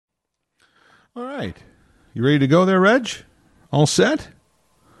All right. You ready to go there, Reg? All set?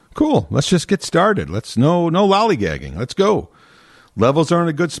 Cool. Let's just get started. No lollygagging. Let's go. Levels are in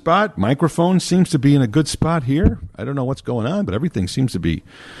a good spot. Microphone seems to be in a good spot here. I don't know what's going on, but everything seems to be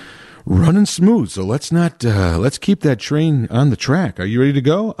running smooth. So let's keep that train on the track. Are you ready to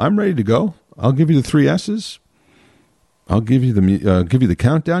go? I'm ready to go. I'll give you the 3 S's. I'll give you the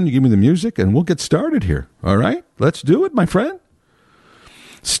countdown. You give me the music, and we'll get started here. All right? Let's do it, my friend.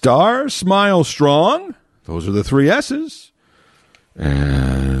 Star, smile strong. Those are the 3 S's.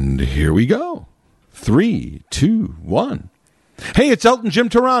 And here we go. 3, 2, 1. Hey, it's Elton Jim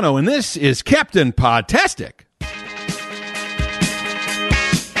Turano, and this is Captain Podtastic.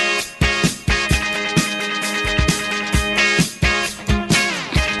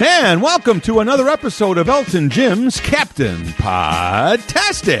 And welcome to another episode of Elton Jim's Captain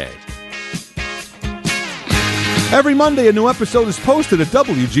Podtastic. Every Monday, a new episode is posted at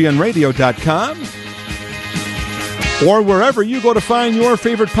WGNradio.com or wherever you go to find your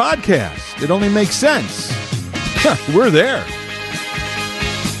favorite podcast. It only makes sense. We're there.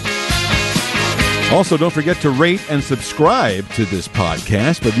 Also, don't forget to rate and subscribe to this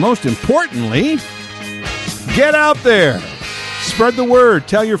podcast, but most importantly, get out there. Spread the word.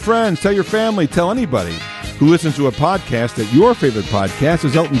 Tell your friends, tell your family, tell anybody who listens to a podcast that your favorite podcast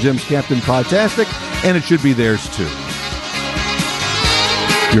is Elton Jim's Captain Podtastic, and it should be theirs too.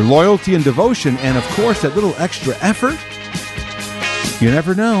 Your loyalty and devotion, and of course, that little extra effort. You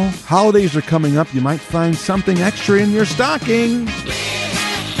never know. Holidays are coming up. You might find something extra in your stocking.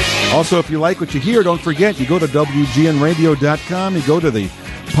 Also, if you like what you hear, don't forget, you go to WGNradio.com, you go to the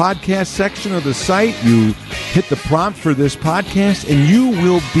podcast section of the site, you hit the prompt for this podcast, and you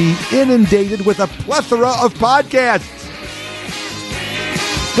will be inundated with a plethora of podcasts.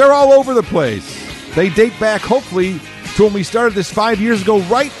 They're all over the place. They date back, hopefully, to when we started this 5 years ago,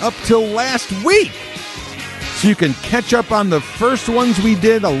 right up till last week. So you can catch up on the first ones we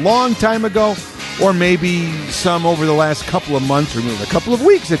did a long time ago, or maybe some over the last couple of months, or maybe a couple of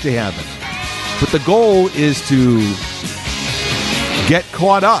weeks if you haven't. But the goal is to get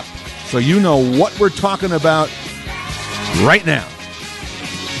caught up so you know what we're talking about right now.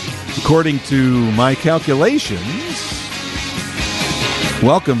 According to my calculations,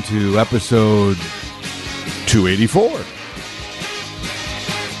 welcome to episode 284.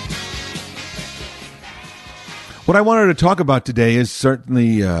 What I wanted to talk about today is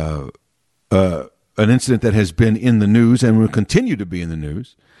certainly an incident that has been in the news and will continue to be in the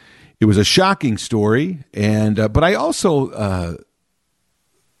news. It was a shocking story, and but I also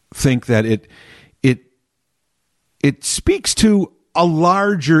think that it speaks to a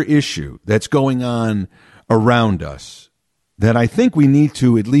larger issue that's going on around us that I think we need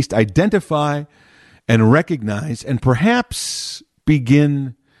to at least identify and recognize and perhaps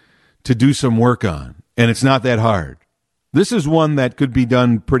begin to do some work on. And it's not that hard. This is one that could be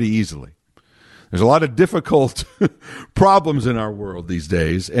done pretty easily. There's a lot of difficult problems in our world these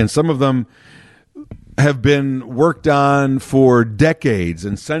days, and some of them have been worked on for decades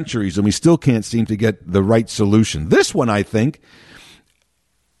and centuries, and we still can't seem to get the right solution. This one, I think,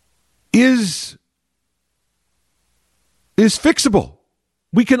 is fixable.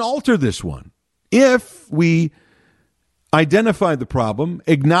 We can alter this one if we identify the problem,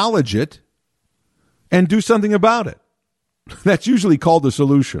 acknowledge it, and do something about it. That's usually called a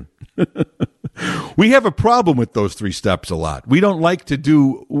solution. We have a problem with those 3 steps a lot. We don't like to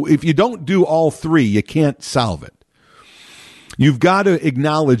do, if you don't do all 3, you can't solve it. You've got to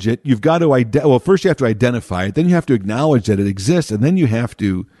acknowledge it. You've got to, first you have to identify it, then you have to acknowledge that it exists, and then you have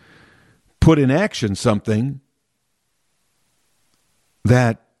to put in action something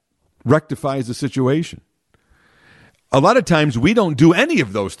that rectifies the situation. A lot of times we don't do any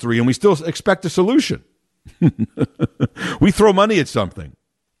of those 3, and we still expect a solution. We throw money at something.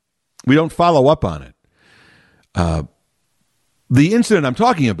 We don't follow up on it. The incident I'm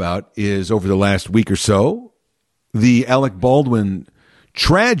talking about is over the last week or so, the Alec Baldwin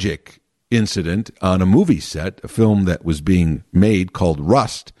tragic incident on a movie set, a film that was being made called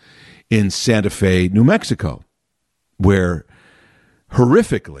Rust in Santa Fe, New Mexico, where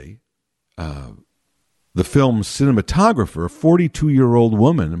horrifically the film's cinematographer, a 42-year-old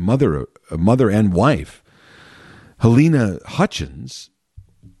woman, a mother and wife, Helena Hutchins,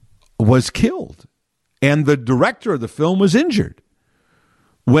 was killed. And the director of the film was injured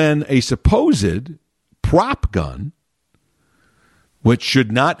when a supposed prop gun, which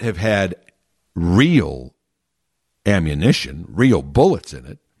should not have had real ammunition, real bullets in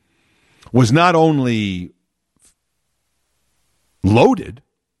it, was not only loaded,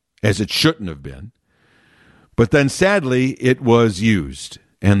 as it shouldn't have been, but then sadly it was used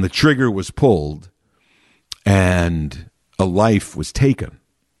and the trigger was pulled and a life was taken.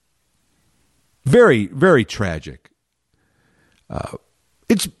 Very, very tragic.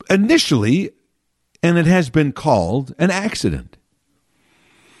 It's initially, and it has been called, an accident.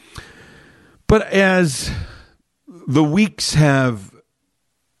 But as the weeks have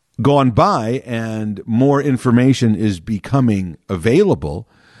gone by and more information is becoming available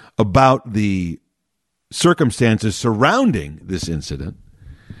about the circumstances surrounding this incident,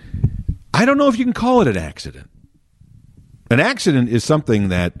 I don't know if you can call it an accident. An accident is something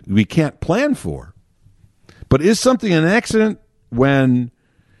that we can't plan for. But is something an accident when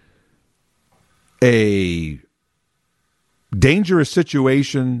a dangerous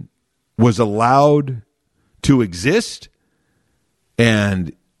situation was allowed to exist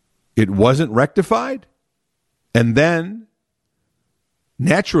and it wasn't rectified? And then,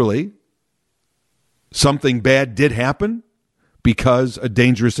 naturally, something bad did happen because a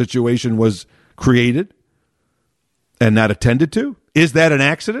dangerous situation was created and not attended to? Is that an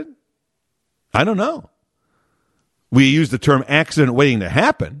accident? I don't know. We use the term accident waiting to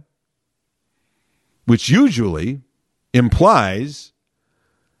happen, which usually implies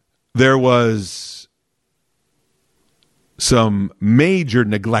there was some major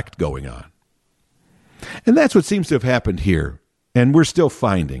neglect going on. And that's what seems to have happened here. And we're still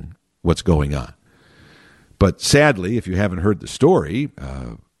finding what's going on. But sadly, if you haven't heard the story,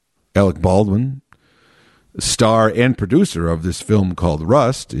 Alec Baldwin, star and producer of this film called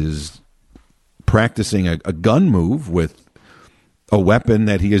Rust, is practicing a gun move with a weapon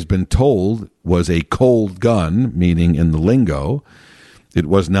that he has been told was a cold gun, meaning in the lingo, it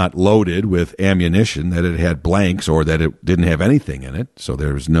was not loaded with ammunition, that it had blanks or that it didn't have anything in it. So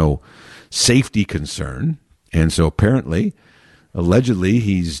there was no safety concern. And so apparently, allegedly,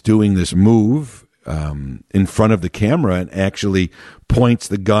 he's doing this move in front of the camera and actually points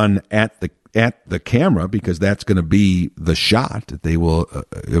the gun at the camera, because that's going to be the shot that they will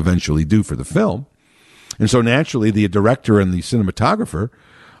eventually do for the film. And so naturally, the director and the cinematographer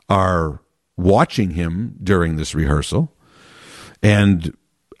are watching him during this rehearsal, and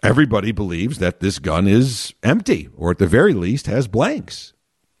everybody believes that this gun is empty, or at the very least has blanks.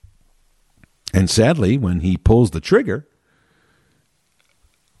 And sadly, when he pulls the trigger,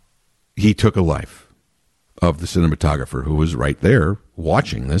 he took a life of the cinematographer, who was right there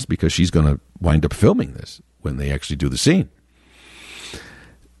watching this, because she's going to wind up filming this when they actually do the scene.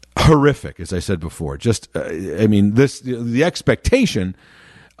 Horrific, as I said before. Just, the expectation,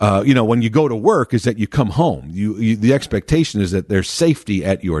 when you go to work, is that you come home. The expectation is that there's safety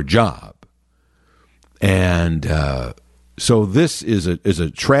at your job. And so this is a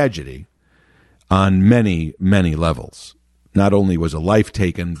tragedy on many, many levels. Not only was a life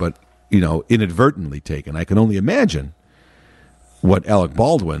taken, but inadvertently taken. I can only imagine what Alec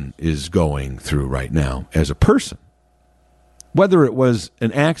Baldwin is going through right now as a person. Whether it was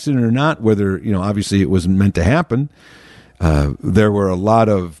an accident or not, whether, obviously it was meant to happen, there were a lot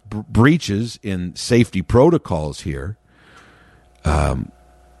of breaches in safety protocols here.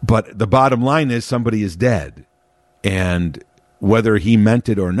 But the bottom line is somebody is dead. And whether he meant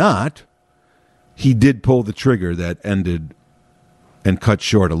it or not, he did pull the trigger that ended and cut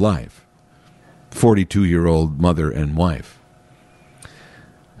short a life. 42-year-old mother and wife,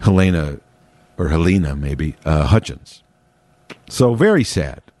 Helena maybe, Hutchins. So very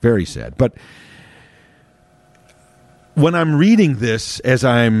sad, very sad. But when I'm reading this, as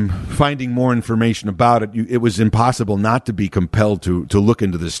I'm finding more information about it, it was impossible not to be compelled to look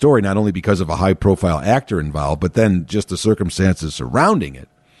into this story, not only because of a high-profile actor involved, but then just the circumstances surrounding it.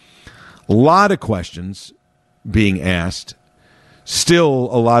 A lot of questions being asked, still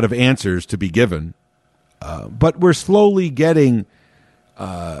a lot of answers to be given, but we're slowly getting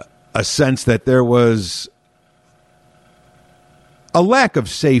a sense that there was a lack of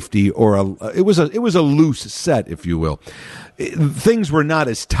safety, or it was a loose set, if you will. Things were not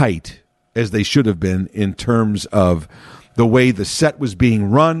as tight as they should have been in terms of the way the set was being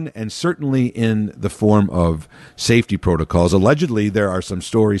run, and certainly in the form of safety protocols. Allegedly, there are some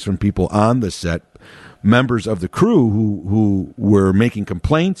stories from people on the set, members of the crew, who were making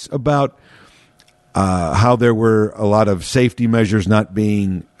complaints about how there were a lot of safety measures not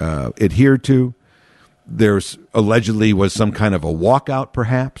being adhered to. There's allegedly was some kind of a walkout,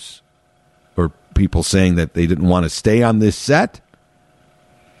 perhaps, or people saying that they didn't want to stay on this set.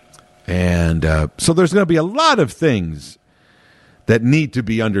 And so there's going to be a lot of things that need to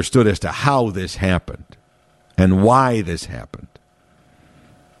be understood as to how this happened and why this happened.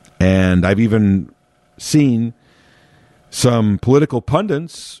 And I've even seen some political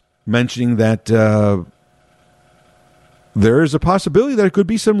pundits mentioning that there is a possibility there could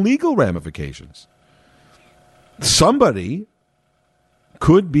be some legal ramifications. Somebody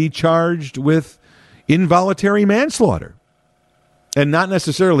could be charged with involuntary manslaughter. And not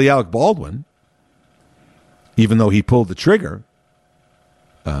necessarily Alec Baldwin, even though he pulled the trigger,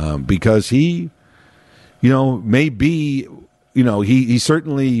 because he, may be, he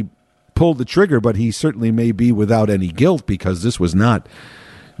certainly pulled the trigger, but he certainly may be without any guilt because this was not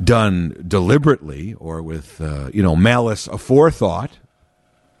done deliberately or with, malice aforethought.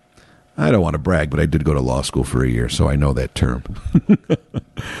 I don't want to brag, but I did go to law school for a year, so I know that term.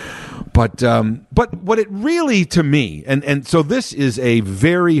 But what it really, to me, and so this is a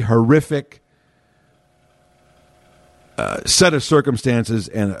very horrific set of circumstances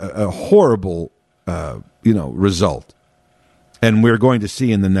and a horrible, result. And we're going to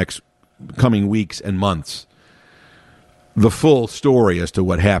see in the next coming weeks and months the full story as to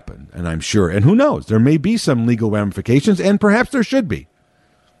what happened. And I'm sure, and who knows, there may be some legal ramifications, and perhaps there should be,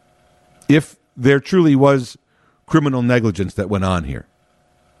 if there truly was criminal negligence that went on here.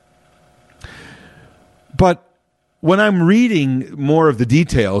 But when I'm reading more of the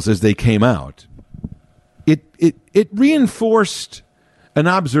details as they came out, it reinforced an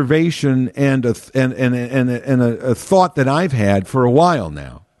observation and a thought that I've had for a while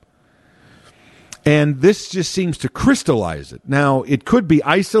now. And this just seems to crystallize it. Now, it could be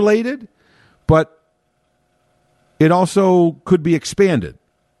isolated, but it also could be expanded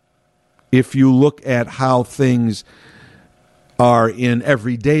if you look at how things are in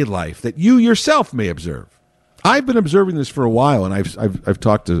everyday life that you yourself may observe. I've been observing this for a while, and I've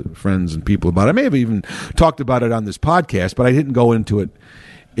talked to friends and people about it. I may have even talked about it on this podcast, but I didn't go into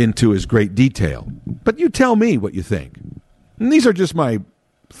as great detail. But you tell me what you think. And these are just my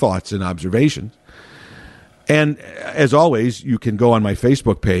thoughts and observations. And as always, you can go on my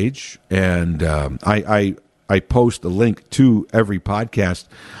Facebook page, and I post a link to every podcast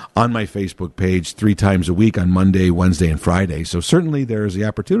on my Facebook page 3 times a week on Monday, Wednesday, and Friday. So certainly there is the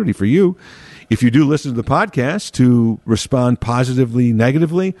opportunity for you, if you do listen to the podcast, to respond positively,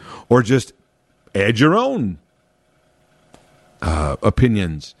 negatively, or just add your own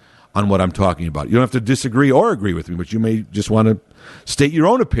opinions on what I'm talking about. You don't have to disagree or agree with me, but you may just want to state your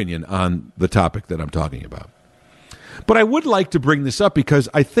own opinion on the topic that I'm talking about. But I would like to bring this up because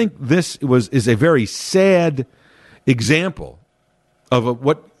I think this is a very sad example of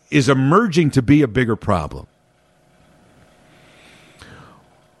what is emerging to be a bigger problem.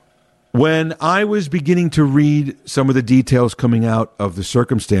 When I was beginning to read some of the details coming out of the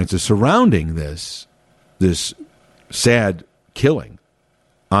circumstances surrounding this sad killing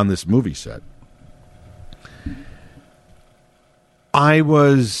on this movie set, I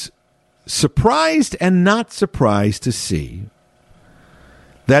was surprised and not surprised to see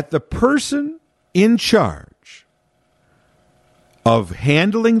that the person in charge of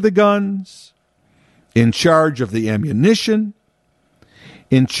handling the guns, in charge of the ammunition,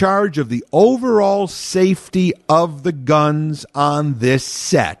 in charge of the overall safety of the guns on this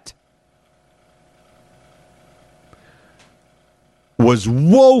set, was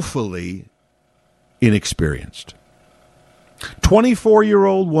woefully inexperienced.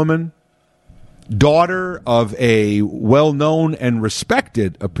 24-year-old woman, daughter of a well-known and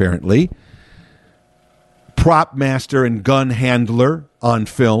respected, apparently, prop master and gun handler on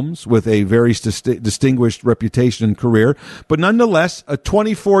films with a very distinguished reputation and career, but nonetheless, a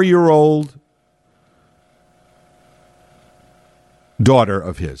 24-year-old daughter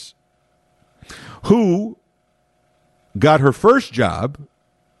of his who got her first job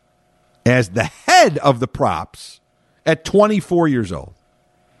as the head of the props at 24 years old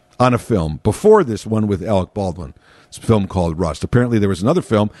on a film before this one with Alec Baldwin. It's a film called Rust. Apparently there was another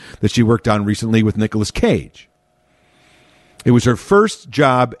film that she worked on recently with Nicolas Cage. It was her first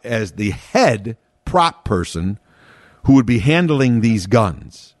job as the head prop person who would be handling these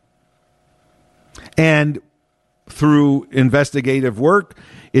guns. And through investigative work,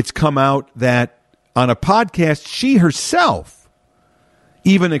 it's come out that on a podcast, she herself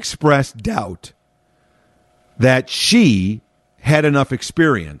even expressed doubt that she had enough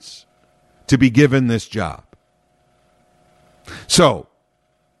experience to be given this job. So,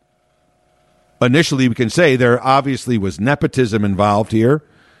 initially we can say there obviously was nepotism involved here.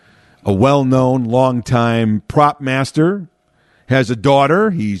 A well-known, long-time prop master has a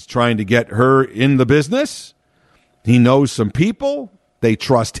daughter. He's trying to get her in the business. He knows some people. They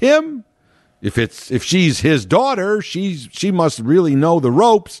trust him. If she's his daughter, she must really know the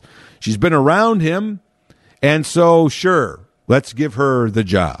ropes. She's been around him. And so, sure, let's give her the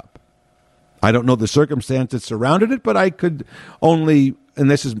job. I don't know the circumstances surrounded it, but I could only and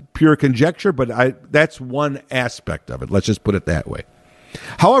this is pure conjecture, but that's one aspect of it. Let's just put it that way.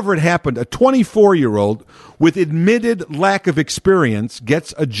 However it happened, a 24-year-old with admitted lack of experience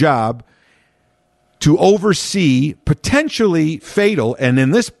gets a job to oversee potentially fatal, and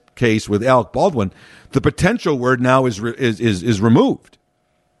in this case with Alec Baldwin, the potential word now is removed.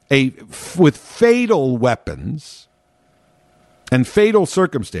 With fatal weapons and fatal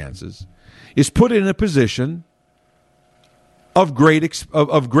circumstances, is put in a position of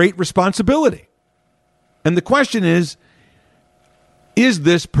great responsibility. And the question is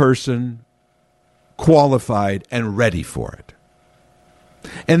this person qualified and ready for it?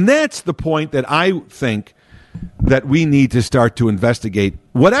 And that's the point that I think that we need to start to investigate.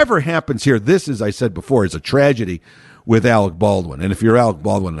 Whatever happens here, this, as I said before, is a tragedy with Alec Baldwin. And if you're Alec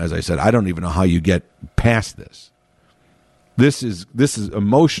Baldwin, as I said, I don't even know how you get past this. This is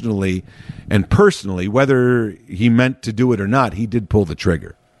emotionally and personally, whether he meant to do it or not, he did pull the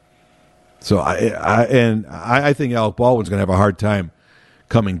trigger. So I think Alec Baldwin's going to have a hard time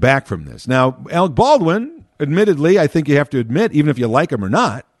coming back from this. Now, Alec Baldwin, admittedly, I think you have to admit, even if you like him or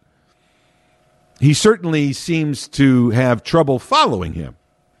not, he certainly seems to have trouble following him.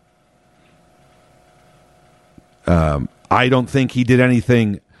 I don't think he did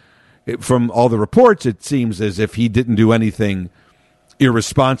anything. From all the reports, it seems as if he didn't do anything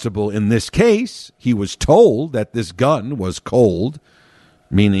irresponsible in this case. He was told that this gun was cold,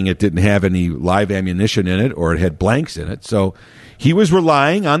 meaning it didn't have any live ammunition in it or it had blanks in it. So he was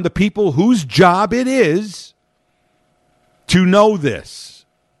relying on the people whose job it is to know this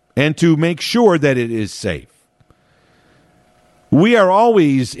and to make sure that it is safe. We are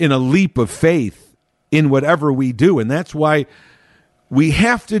always in a leap of faith in whatever we do, and that's why we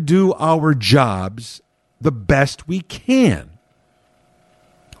have to do our jobs the best we can.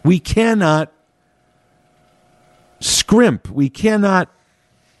 We cannot scrimp. We cannot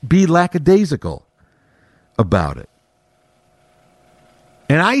be lackadaisical about it.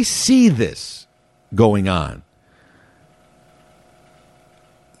 And I see this going on.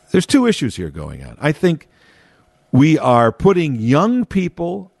 There's two issues here going on. I think we are putting young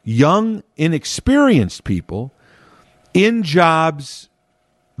people, young, inexperienced people, in jobs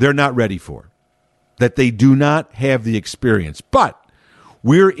they're not ready for, that they do not have the experience. But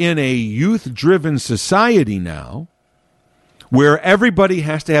we're in a youth-driven society now where everybody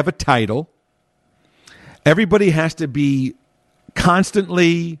has to have a title. Everybody has to be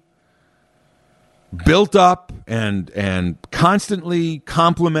constantly built up and constantly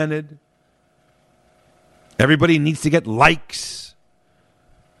complimented. Everybody needs to get likes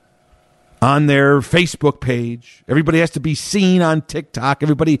on their Facebook page. Everybody has to be seen on TikTok.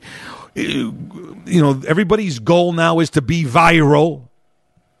 Everybody's goal now is to be viral.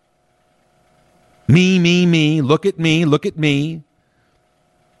 Me, look at me, look at me.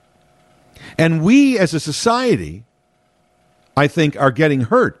 And we as a society, I think, are getting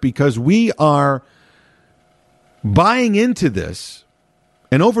hurt because we are buying into this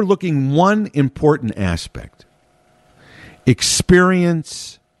and overlooking one important aspect.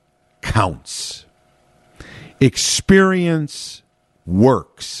 Experience counts. Experience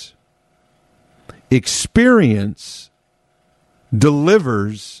works. Experience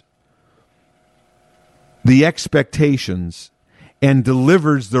delivers the expectations and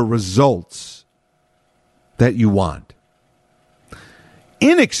delivers the results that you want.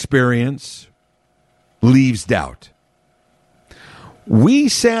 Inexperience leaves doubt. We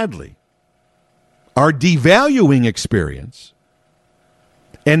sadly are devaluing experience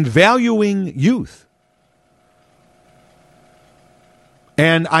and valuing youth.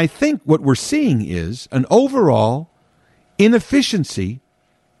 And I think what we're seeing is an overall inefficiency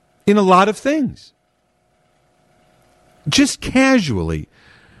in a lot of things. Just casually,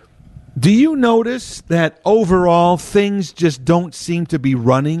 do you notice that overall things just don't seem to be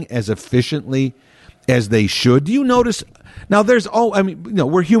running as efficiently as they should? Do you notice? Now,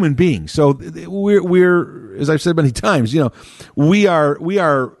 we're human beings, so we're as I've said many times, we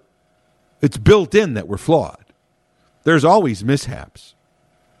are. It's built in that we're flawed. There's always mishaps.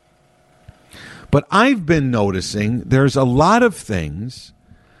 But I've been noticing there's a lot of things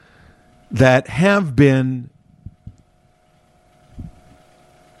that have been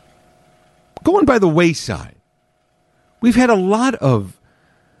going by the wayside. We've had a lot of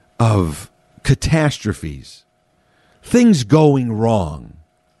catastrophes, things going wrong.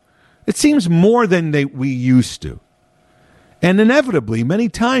 It seems more than we used to. And inevitably, many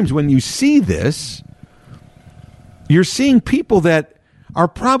times when you see this, you're seeing people that are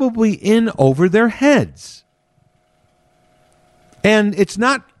probably in over their heads. And it's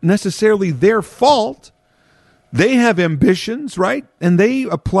not necessarily their fault they have ambitions, right? And they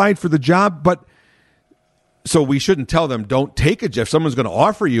applied for the job, but so we shouldn't tell them don't take a job. If someone's going to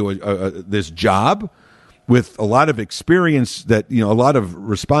offer you this job with a lot of experience, that a lot of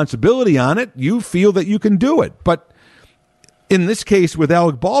responsibility on it, you feel that you can do it. But in this case with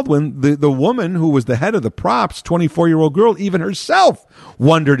Alec Baldwin, the woman who was the head of the props, 24-year-old girl, even herself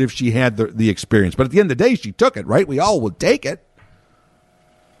wondered if she had the experience. But at the end of the day, she took it, right? We all would take it.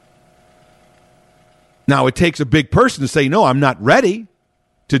 Now, it takes a big person to say, no, I'm not ready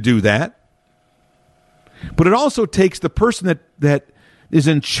to do that. But it also takes the person that is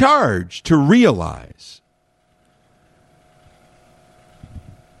in charge to realize,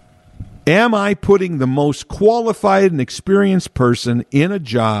 am I putting the most qualified and experienced person in a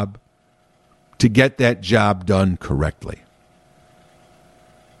job to get that job done correctly?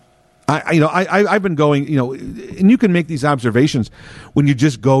 I've been going, and you can make these observations when you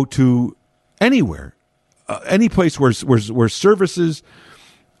just go to anywhere, any place where services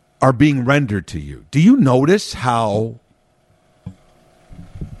are being rendered to you. Do you notice how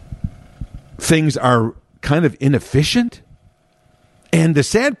things are kind of inefficient? And the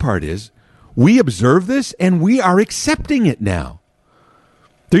sad part is, we observe this and we are accepting it now.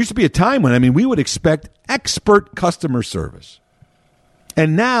 There used to be a time when, we would expect expert customer service.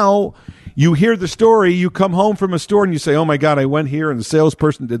 And now you hear the story, you come home from a store and you say, oh my God, I went here and the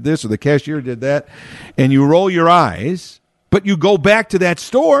salesperson did this or the cashier did that. And you roll your eyes, but you go back to that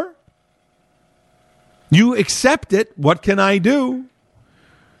store. You accept it. What can I do?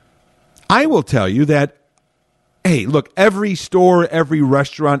 I will tell you that, hey, look, every store, every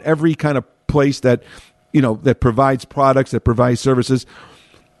restaurant, every kind of place that, that provides products, that provides services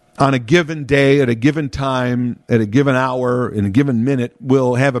on a given day, at a given time, at a given hour, in a given minute,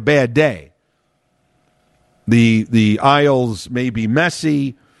 will have a bad day. The aisles may be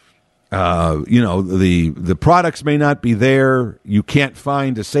messy. The products may not be there. You can't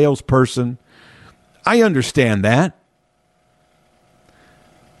find a salesperson. I understand that.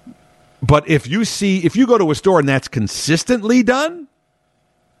 But if you go to a store and that's consistently done,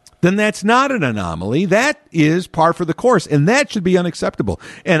 then that's not an anomaly. That is par for the course, and that should be unacceptable.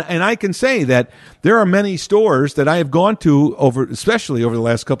 And I can say that there are many stores that I have gone to especially over the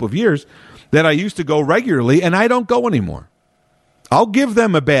last couple of years, that I used to go regularly, and I don't go anymore. I'll give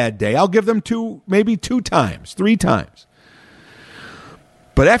them a bad day. I'll give them maybe 2 times, 3 times.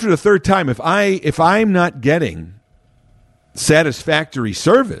 But after the 3rd time, if I'm not getting satisfactory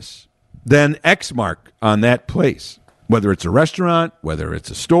service, then X mark on that place, whether it's a restaurant, whether it's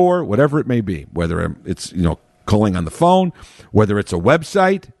a store, whatever it may be, whether it's calling on the phone, whether it's a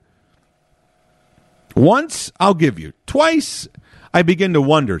website. Once, I'll give you. Twice, I begin to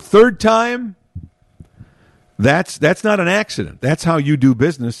wonder. 3rd time, that's not an accident. That's how you do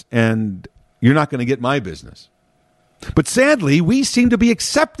business, and you're not going to get my business. But sadly, we seem to be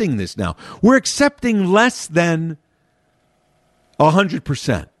accepting this now. We're accepting less than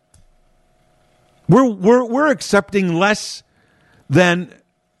 100%. We're accepting less than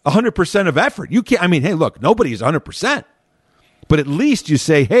 100% of effort. You can't. Hey, look, nobody's 100%, but at least you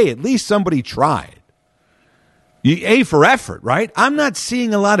say, hey, at least somebody tried. A for effort, right? I'm not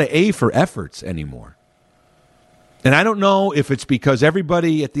seeing a lot of A for efforts anymore, and I don't know if it's because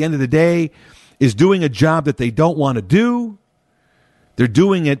everybody at the end of the day is doing a job that they don't want to do. They're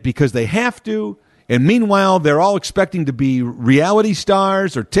doing it because they have to. And meanwhile, they're all expecting to be reality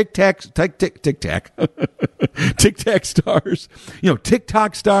stars or TikTok stars, TikTok stars,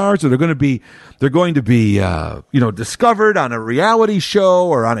 or they're going to be discovered on a reality show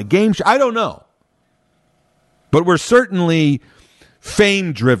or on a game show. I don't know. But we're certainly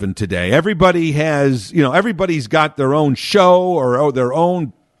fame driven today. Everybody has, everybody's got their own show or their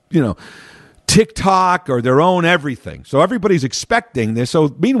own, TikTok or their own everything. So everybody's expecting this.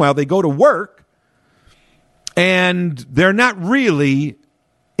 So meanwhile, they go to work and they're not really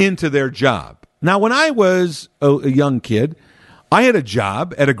into their job. Now, when I was a young kid, I had a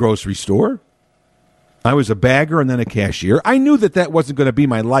job at a grocery store. I was a bagger and then a cashier. I knew that wasn't going to be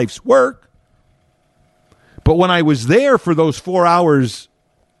my life's work. But when I was there for those 4 hours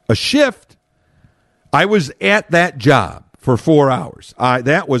a shift, I was at that job for 4 hours.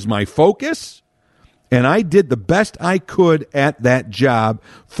 That was my focus, and I did the best I could at that job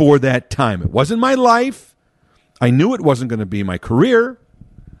for that time. It wasn't my life. I knew it wasn't going to be my career,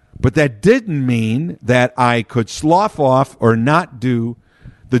 but that didn't mean that I could slough off or not do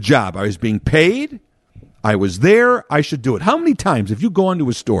the job. I was being paid. I was there. I should do it. How many times have you gone to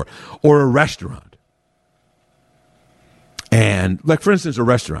a store or a restaurant? And like, for instance, a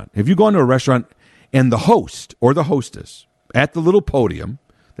restaurant. Have you gone to a restaurant and the host or the hostess at the little podium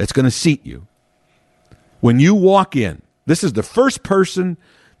that's going to seat you, When you walk in, this is the first person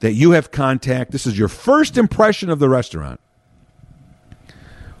that you have contact. This is your first impression of the restaurant.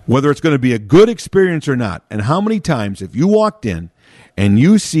 Whether it's going to be a good experience or not. And how many times if you walked in and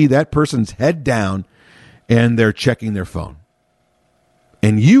you see that person's head down and they're checking their phone.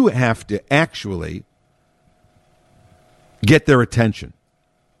 And you have to actually get their attention.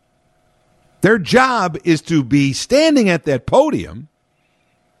 Their job is to be standing at that podium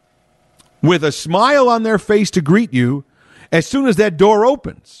with a smile on their face to greet you as soon as that door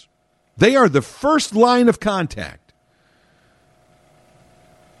opens. They are the first line of contact.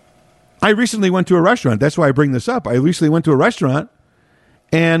 I recently went to a restaurant. That's why I bring this up. I recently went to a restaurant,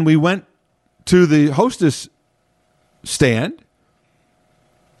 and we went to the hostess stand,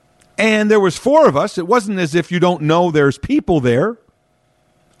 and there was 4 of us. It wasn't as if you don't know there's people there.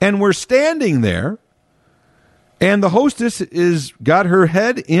 And we're standing there, and the hostess is got her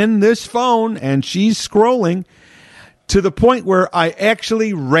head in this phone, and she's scrolling to the point where I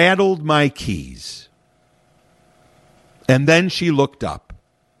actually rattled my keys. And then she looked up.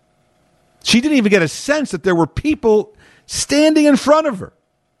 She didn't even get a sense that there were people standing in front of her.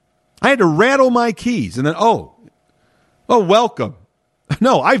 I had to rattle my keys, and then, oh, welcome.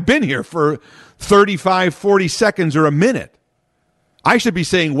 No, I've been here for 35, 40 seconds or a minute. I should be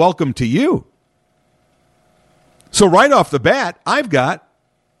saying welcome to you. So right off the bat, I've got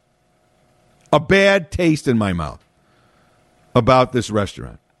a bad taste in my mouth about this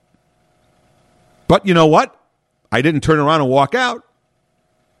restaurant. But you know what? I didn't turn around and walk out.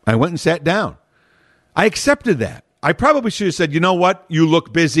 I went and sat down. I accepted that. I probably should have said, you know what? You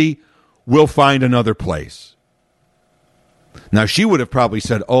look busy. We'll find another place. Now, she would have probably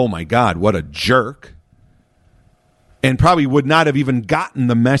said, oh my God, what a jerk. And probably would not have even gotten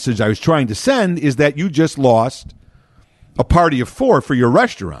the message I was trying to send, is that you just lost a party of 4 for your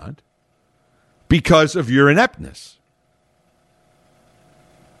restaurant because of your ineptness.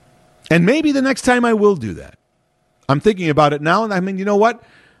 And maybe the next time I will do that. I'm thinking about it now, and I mean, you know what?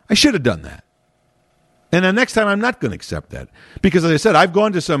 I should have done that. And the next time I'm not going to accept that. Because as I said, I've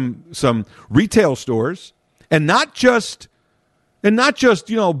gone to some retail stores, and not just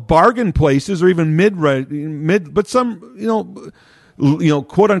bargain places or even mid, but some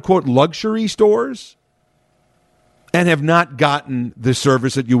quote unquote luxury stores, and have not gotten the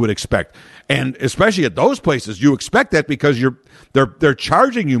service that you would expect. And especially at those places, you expect that because they're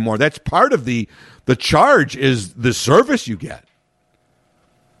charging you more. That's part of the charge is the service you get.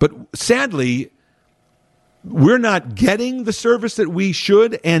 But sadly, we're not getting the service that we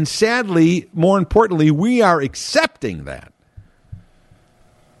should, and sadly, more importantly, we are accepting that.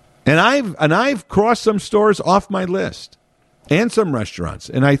 And I've crossed some stores off my list, and some restaurants.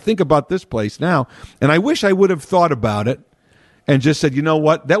 And I think about this place now, and I wish I would have thought about it and just said, you know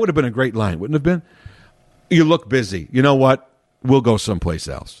what? That would have been a great line, wouldn't it have been? You look busy. You know what? We'll go someplace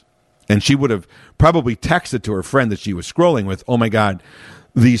else. And she would have probably texted to her friend that she was scrolling with, oh my God,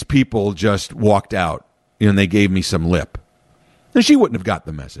 these people just walked out and they gave me some lip. And she wouldn't have got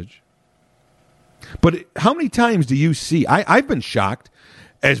the message. But how many times do you see? I've been shocked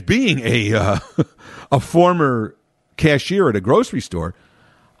as being a former cashier at a grocery store.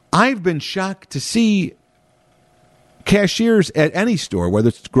 I've been shocked to see cashiers at any store, whether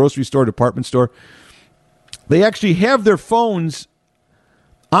it's grocery store, department store, they actually have their phones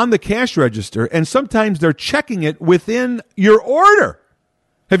on the cash register, and sometimes they're checking it within your order.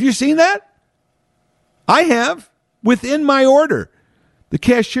 Have you seen that? I have. Within my order, the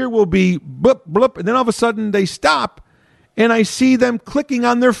cashier will be blip, blip, and then all of a sudden they stop, and I see them clicking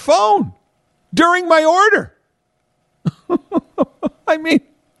on their phone during my order. I mean,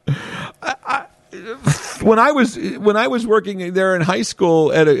 when I was working there in high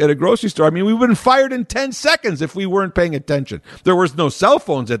school at a grocery store, I mean, we would have been fired in 10 seconds if we weren't paying attention. There was no cell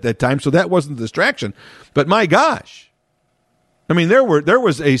phones at that time, so that wasn't a distraction. But my gosh, I mean, there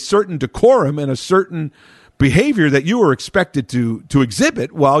was a certain decorum and a certain behavior that you were expected to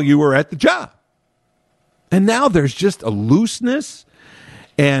exhibit while you were at the job. And now there's just a looseness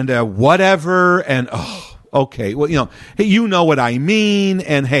and whatever, and okay, well, hey, you know what I mean,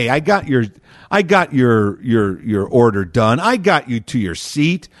 and hey, I got your order done. I got you to your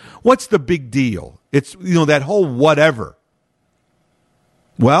seat. What's the big deal? It's that whole whatever.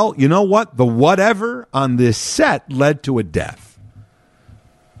 Well, you know what? The whatever on this set led to a death.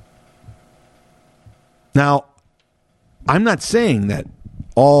 Now, I'm not saying that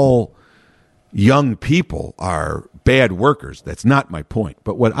all young people are bad workers. That's not my point.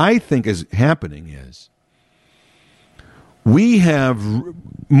 But what I think is happening is we have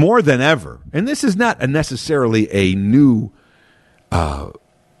more than ever, and this is not necessarily a new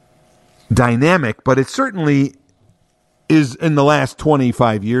dynamic, but it certainly is in the last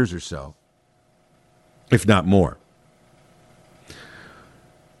 25 years or so, if not more.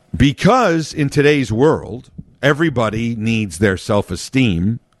 Because in today's world, everybody needs their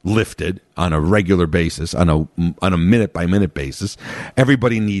self-esteem lifted on a regular basis, on a minute-by-minute basis.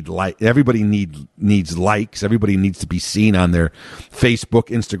 Everybody needs likes. Everybody needs to be seen on their Facebook,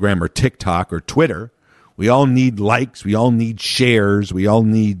 Instagram, or TikTok, or Twitter. We all need likes. We all need shares. We all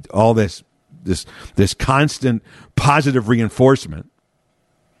need all this constant positive reinforcement.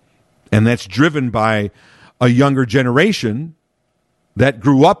 And that's driven by a younger generation that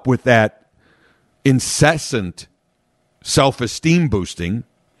grew up with that incessant self-esteem boosting,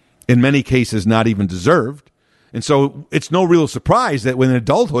 in many cases not even deserved. And so it's no real surprise that in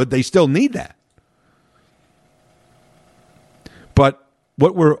adulthood they still need that. But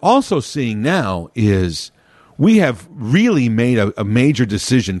what we're also seeing now is we have really made a major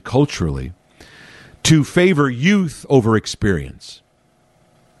decision culturally to favor youth over experience.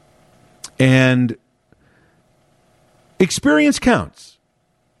 And experience counts.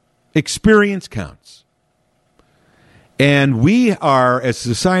 Experience counts. And we are, as a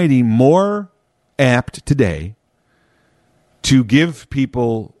society, more apt today to give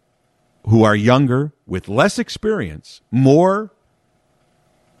people who are younger with less experience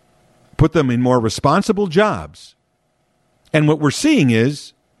put them in more responsible jobs. And what we're seeing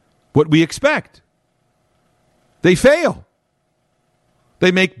is what we expect. They fail.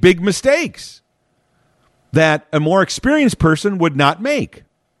 They make big mistakes that a more experienced person would not make.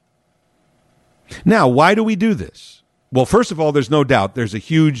 Now, why do we do this? Well, first of all, there's no doubt there's a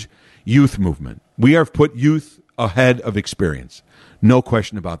huge youth movement. We have put youth ahead of experience. No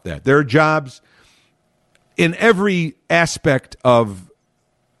question about that. There are jobs in every aspect of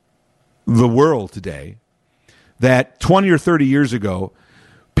the world today that 20 or 30 years ago,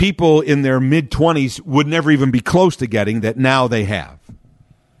 people in their mid-20s would never even be close to getting that now they have.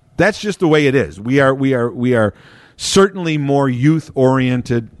 That's just the way it is. We are certainly more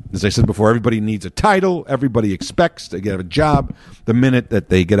youth-oriented. As I said before, everybody needs a title. Everybody expects to get a job the minute that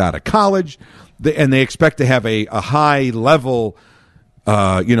they get out of college, and they expect to have a high-level,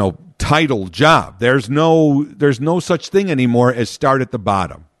 title job. There's no such thing anymore as start at the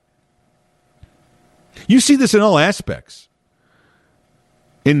bottom. You see this in all aspects.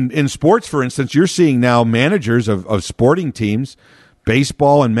 In sports, for instance, you're seeing now managers of sporting teams,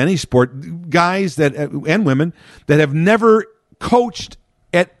 baseball and many sport guys and women that have never coached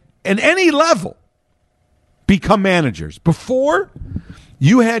at any level become managers. Before,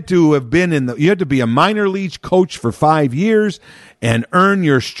 you had to have been you had to be a minor league coach for 5 years and earn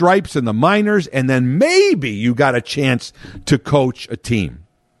your stripes in the minors, and then maybe you got a chance to coach a team.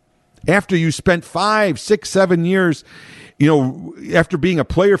 After you spent 5, 6, 7 years, after being a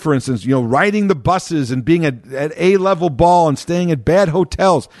player, for instance, riding the buses and being at A-level ball and staying at bad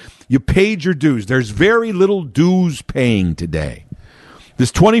hotels, you paid your dues. There's very little dues paying today.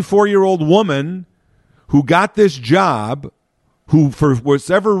 This 24-year-old woman who got this job, who for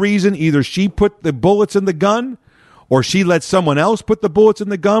whatever reason, either she put the bullets in the gun, or she let someone else put the bullets in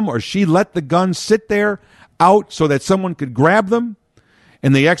the gun, or she let the gun sit there out so that someone could grab them,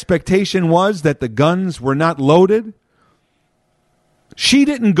 and the expectation was that the guns were not loaded. She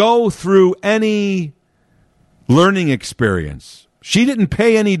didn't go through any learning experience. She didn't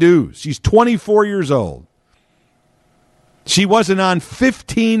pay any dues. She's 24 years old. She wasn't on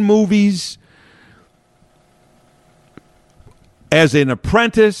 15 movies as an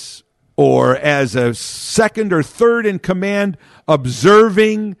apprentice or as a second or third in command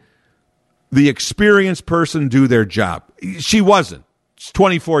observing the experienced person do their job. She wasn't. She's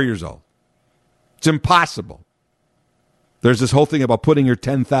 24 years old. It's impossible. There's this whole thing about putting your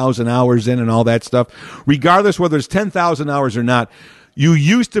 10,000 hours in and all that stuff. Regardless whether it's 10,000 hours or not, you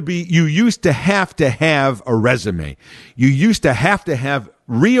used to have to have a resume. You used to have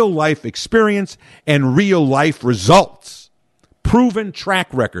real life experience and real life results. Proven track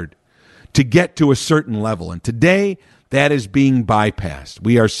record to get to a certain level. And today, that is being bypassed.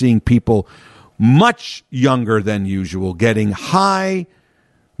 We are seeing people much younger than usual getting high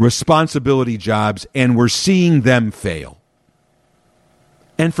responsibility jobs, and we're seeing them fail.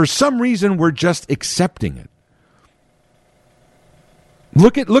 And for some reason, we're just accepting it.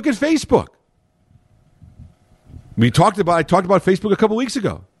 Look at Facebook. I talked about Facebook a couple weeks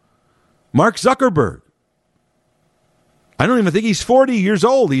ago. Mark Zuckerberg. I don't even think he's 40 years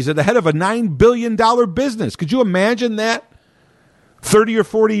old. He's at the head of a $9 billion business. Could you imagine that 30 or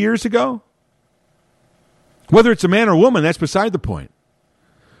 40 years ago? Whether it's a man or woman, that's beside the point.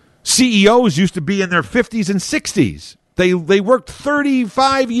 CEOs used to be in their 50s and 60s. They worked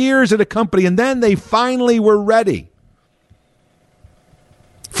 35 years at a company, and then they finally were ready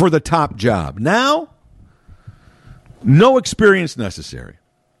for the top job. Now, no experience necessary.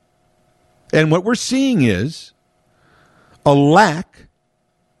 And what we're seeing is a lack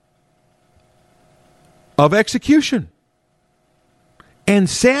of execution. And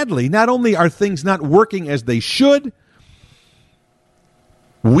sadly, not only are things not working as they should,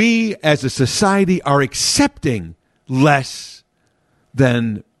 we as a society are accepting less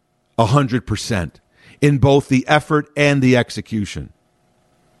than 100% in both the effort and the execution.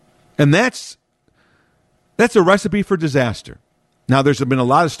 And that's a recipe for disaster. Now, there's been a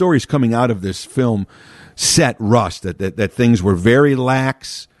lot of stories coming out of this film set, Rust, that things were very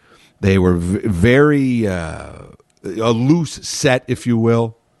lax. They were very a loose set, if you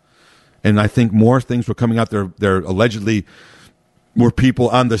will. And I think more things were coming out. There allegedly were people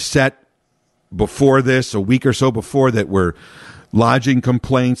on the set before this, a week or so before, that were lodging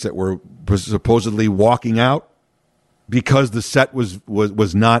complaints, that were supposedly walking out because the set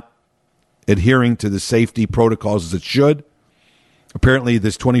was not adhering to the safety protocols as it should. Apparently,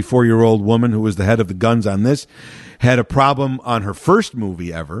 this 24-year-old woman who was the head of the guns on this had a problem on her first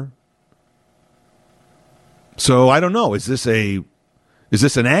movie ever. So I don't know. Is this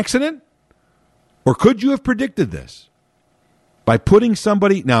an accident? Or could you have predicted this? By putting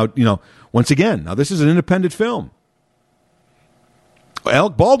somebody... Now, once again, this is an independent film.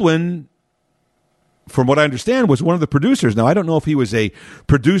 Alec Baldwin, from what I understand, was one of the producers. Now, I don't know if he was a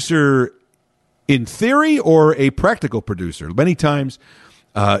producer in theory or a practical producer. Many times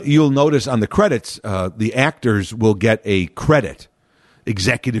you'll notice on the credits, the actors will get a credit,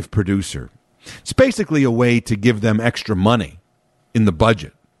 executive producer. It's basically a way to give them extra money in the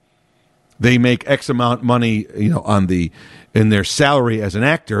budget. They make X amount money, in their salary as an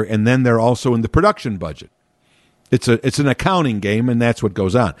actor, and then they're also in the production budget. It's an accounting game, and that's what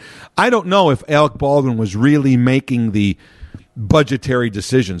goes on. I don't know if Alec Baldwin was really making the budgetary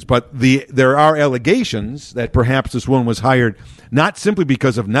decisions, but there are allegations that perhaps this woman was hired not simply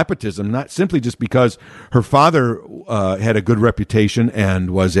because of nepotism, not simply just because her father had a good reputation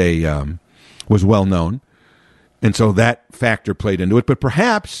and was well known, and so that factor played into it. But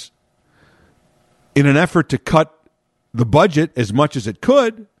perhaps in an effort to cut the budget as much as it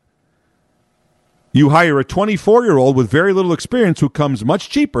could, you hire a 24-year-old with very little experience who comes much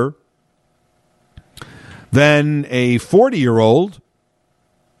cheaper than a 40-year-old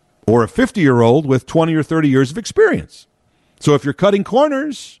or a 50-year-old with 20 or 30 years of experience. So if you're cutting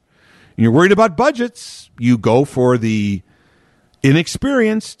corners and you're worried about budgets, you go for the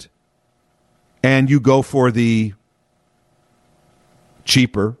inexperienced and you go for the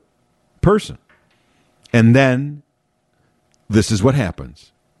cheaper person. And then this is what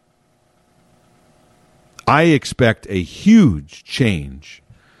happens. I expect a huge change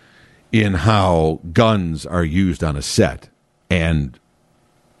in how guns are used on a set, and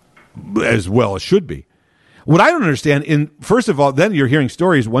as well as should be. What I don't understand, first of all, then you're hearing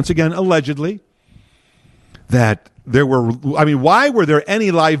stories, once again, allegedly, that there were, why were there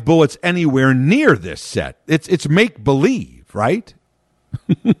any live bullets anywhere near this set? It's make-believe, right?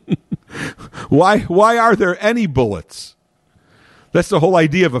 Why are there any bullets? That's the whole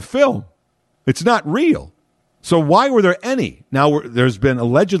idea of a film. It's not real. So why were there any? Now, there's been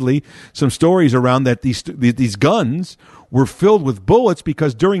allegedly some stories around that these guns were filled with bullets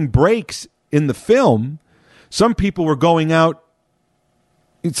because during breaks in the film, some people were going out,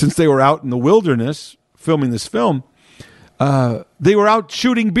 since they were out in the wilderness filming this film, they were out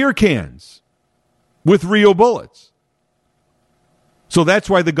shooting beer cans with real bullets. So that's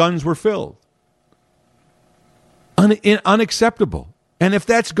why the guns were filled. Unacceptable. And if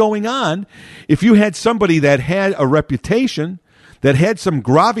that's going on, if you had somebody that had a reputation, that had some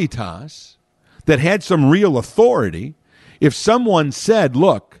gravitas, that had some real authority, if someone said,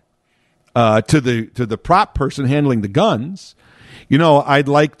 look, to the prop person handling the guns, I'd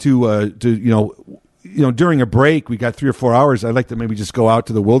like to during a break, we got 3 or 4 hours, I'd like to maybe just go out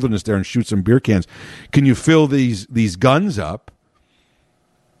to the wilderness there and shoot some beer cans. Can you fill these guns up?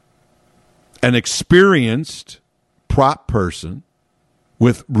 An experienced prop person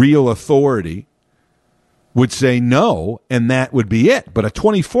with real authority would say no, and that would be it. But a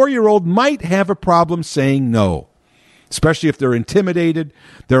 24-year-old might have a problem saying no, especially if they're intimidated.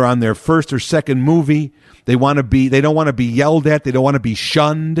 They're on their first or second movie. They don't want to be yelled at. They don't want to be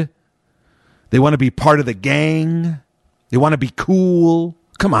shunned. They want to be part of the gang. They want to be cool.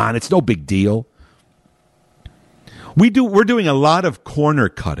 Come on, it's no big deal. We're doing a lot of corner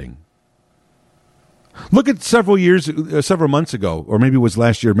cutting. Look at several months ago, or maybe it was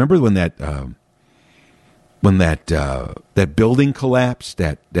last year. Remember when that that building collapsed,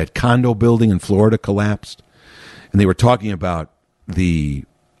 that condo building in Florida collapsed, and they were talking about the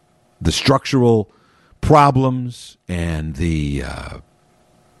structural problems and the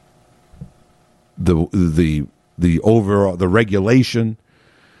overall the regulation,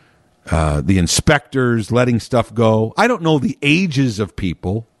 the inspectors letting stuff go. I don't know the ages of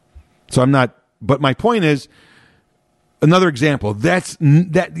people, so I'm not. But my point is, another example.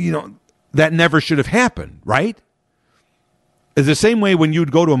 That never should have happened, right? It's the same way when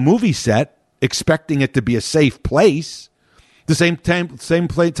you'd go to a movie set expecting it to be a safe place. The same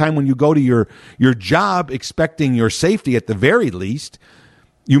time when you go to your job expecting your safety at the very least.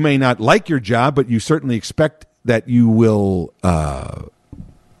 You may not like your job, but you certainly expect that you will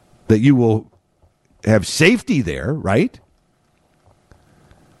have safety there, right?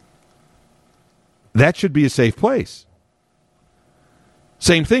 That should be a safe place.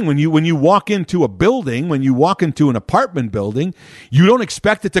 Same thing when you walk into a building, when you walk into an apartment building, you don't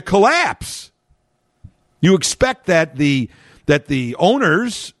expect it to collapse. You expect that the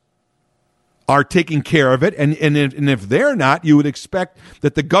owners are taking care of it, and if they're not, you would expect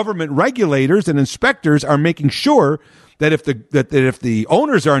that the government regulators and inspectors are making sure that if the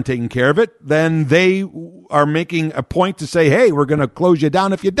owners aren't taking care of it, then they are making a point to say, "Hey, we're going to close you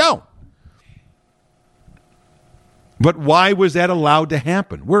down if you don't." But why was that allowed to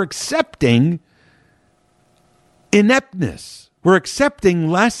happen? We're accepting ineptness. We're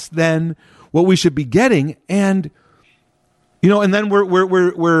accepting less than what we should be getting, and then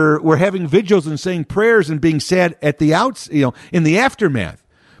we're having vigils and saying prayers and being sad at the in the aftermath.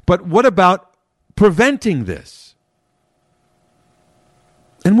 But what about preventing this?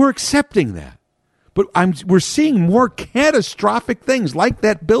 And we're accepting that. But we're seeing more catastrophic things like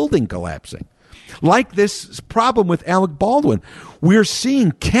that building collapsing. Like this problem with Alec Baldwin. We're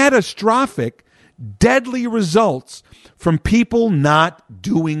seeing catastrophic, deadly results from people not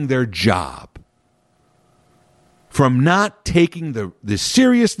doing their job. From not taking the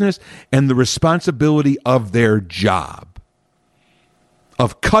seriousness and the responsibility of their job.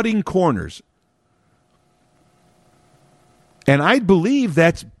 Of cutting corners. And I believe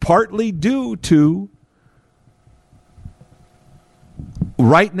that's partly due to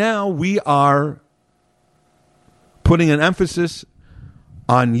right now we are putting an emphasis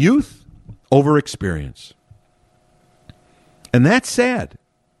on youth over experience. And that's sad.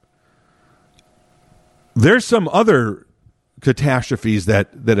 There's some other catastrophes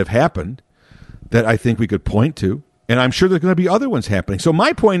that have happened that I think we could point to, and I'm sure there's going to be other ones happening. So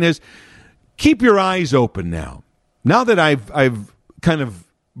my point is, keep your eyes open now. Now that I've kind of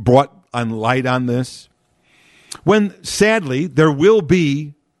brought on light on this, when sadly there will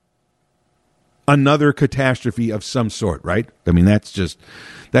be another catastrophe of some sort, right? I mean, that's just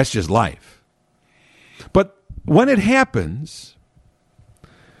life. But when it happens,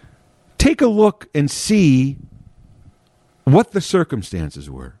 take a look and see what the circumstances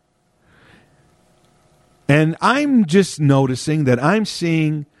were. And I'm just noticing that I'm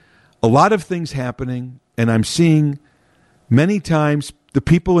seeing a lot of things happening, and I'm seeing many times the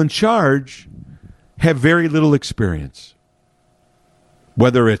people in charge have very little experience.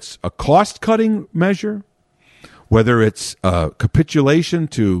 Whether it's a cost-cutting measure, whether it's a capitulation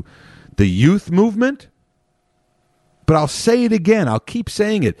to the youth movement. But I'll say it again. I'll keep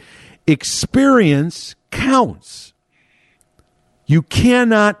saying it. Experience counts. You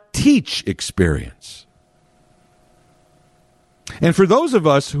cannot teach experience. And for those of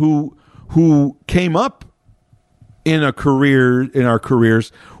us who came up in our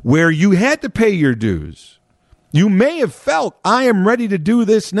careers where you had to pay your dues, you may have felt, I am ready to do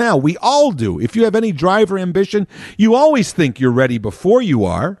this now. We all do. If you have any drive or ambition, you always think you're ready before you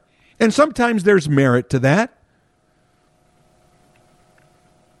are. And sometimes there's merit to that.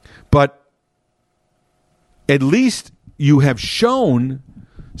 But at least you have shown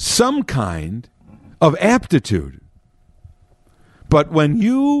some kind of aptitude. But when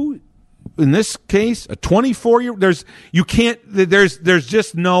you, in this case, a 24-year,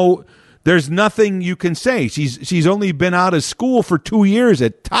 there's nothing you can say. She's only been out of school for 2 years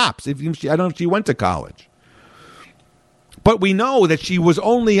at tops. I don't know if she went to college. But we know that she was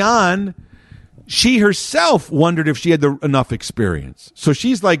only on, she herself wondered if she had enough experience. So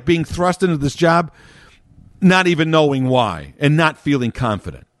she's like being thrust into this job, not even knowing why, and not feeling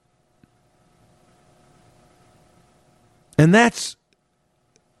confident. And that's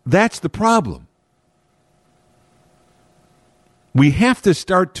the problem. We have to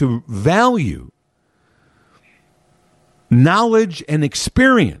start to value knowledge and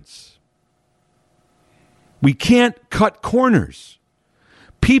experience. We can't cut corners.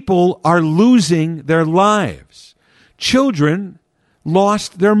 people are losing their lives. Children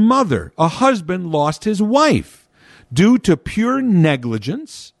lost their mother. A husband lost his wife due to pure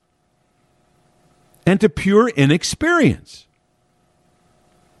negligence and to pure inexperience.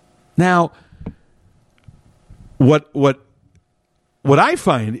 Now, what I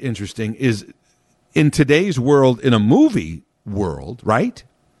find interesting is in today's world, in a movie world, right?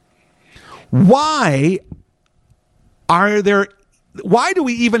 Why do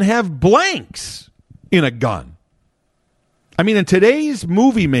we even have blanks in a gun? I mean, in today's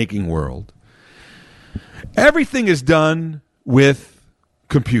movie-making world, everything is done with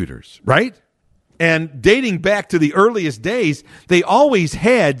computers, right? And dating back to the earliest days, they always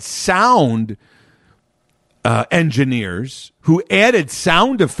had sound engineers who added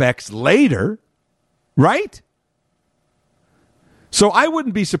sound effects later, right? So I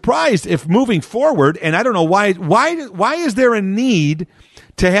wouldn't be surprised if moving forward, and I don't know why is there a need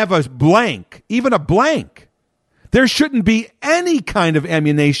to have a blank, even a blank? There shouldn't be any kind of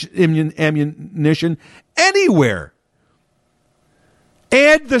ammunition anywhere.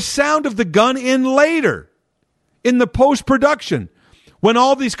 Add the sound of the gun in later, in the post-production. When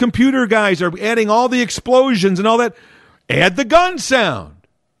all these computer guys are adding all the explosions and all that, add the gun sound.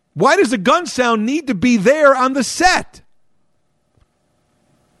 Why does the gun sound need to be there on the set?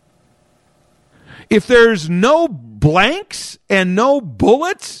 If there's no blanks and no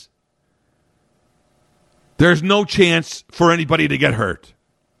bullets, there's no chance for anybody to get hurt.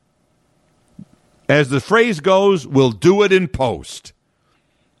 As the phrase goes, we'll do it in post.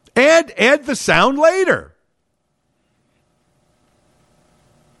 Add the sound later.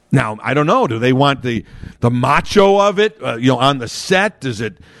 Now, I don't know. Do they want the macho of it on the set? Does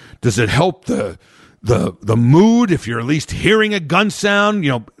it help the mood if you're at least hearing a gun sound?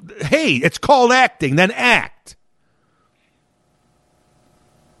 Hey, it's called acting, then act.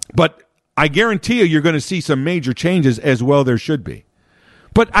 But I guarantee you're going to see some major changes as well. There should be.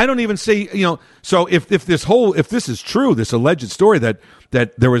 But I don't even say, so if this is true, this alleged story that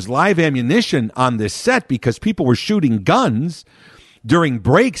there was live ammunition on this set because people were shooting guns during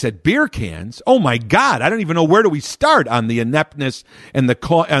breaks at beer cans. Oh my God! I don't even know where do we start on the ineptness and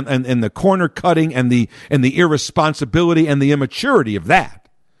the corner cutting and the irresponsibility and the immaturity of that.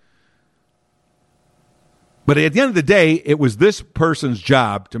 But at the end of the day, it was this person's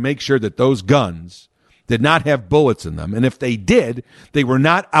job to make sure that those guns did not have bullets in them, and if they did, they were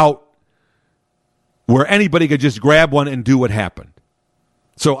not out where anybody could just grab one and do what happened.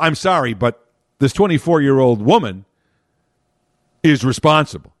 So I'm sorry, but this 24-year-old woman is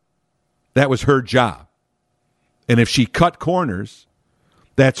responsible. That was her job. And if she cut corners,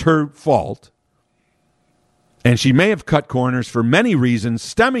 that's her fault. And she may have cut corners for many reasons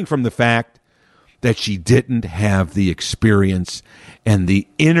stemming from the fact that she didn't have the experience and the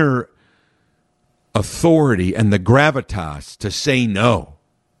inner authority and the gravitas to say no.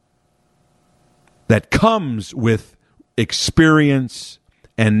 That comes with experience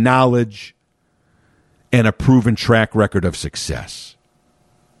and knowledge and a proven track record of success.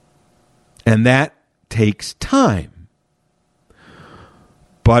 And that takes time.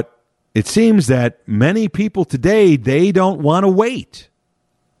 But it seems that many people today, they don't want to wait.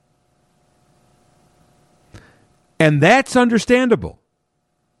 And that's understandable.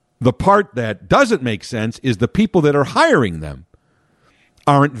 The part that doesn't make sense is the people that are hiring them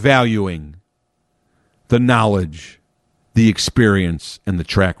aren't valuing the knowledge, the experience, and the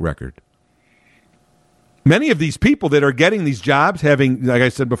track record. Many of these people that are getting these jobs, having, like I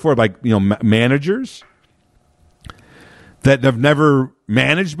said before, managers that have never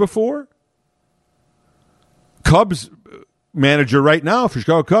managed before. Cubs manager right now for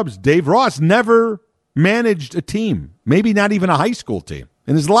Chicago Cubs, Dave Ross, never managed a team, maybe not even a high school team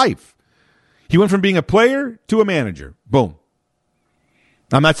in his life. He went from being a player to a manager. Boom.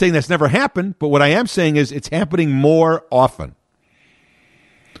 I'm not saying that's never happened, but what I am saying is it's happening more often.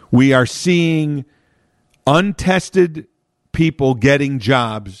 We are seeing untested people getting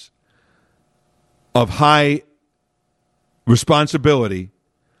jobs of high responsibility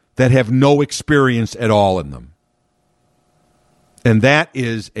that have no experience at all in them. And that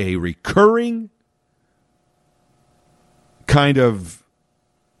is a recurring kind of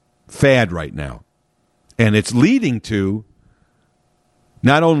fad right now. And it's leading to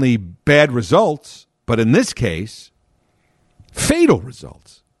not only bad results, but in this case, fatal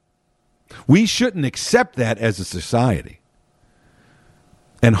results. We shouldn't accept that as a society.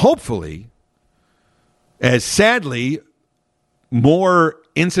 And hopefully, as sadly more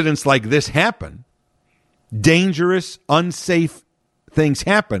incidents like this happen, dangerous, unsafe things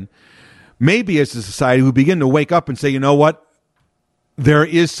happen, maybe as a society we begin to wake up and say, you know what? there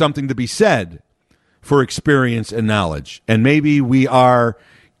is something to be said for experience and knowledge. And maybe we are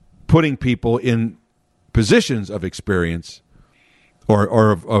putting people in positions of experience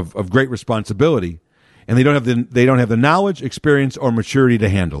or of great responsibility, and they don't have the knowledge, experience, or maturity to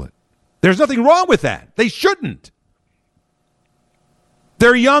handle it. There's nothing wrong with that. They shouldn't.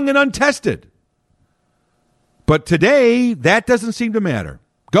 They're young and untested. But today, that doesn't seem to matter.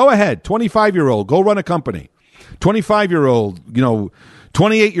 Go ahead, 25-year-old, go run a company. 25-year-old,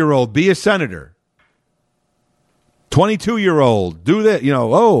 28-year-old, be a senator. 22-year-old, do that,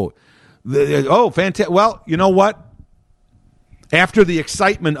 fantastic. Well, you know what? After the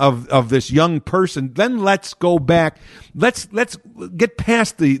excitement of this young person, then let's go back. Let's get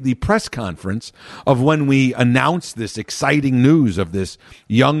past the press conference of when we announced this exciting news of this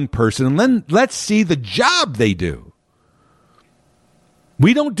young person, and then let's see the job they do.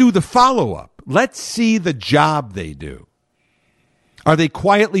 We don't do the follow-up. Let's see the job they do. Are they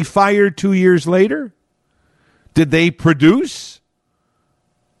quietly fired 2 years later? Did they produce?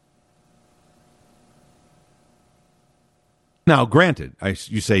 Now, granted,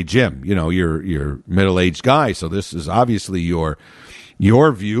 you say, Jim, you're middle-aged guy, so this is obviously your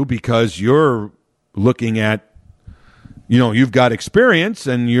view because you're looking at, you've got experience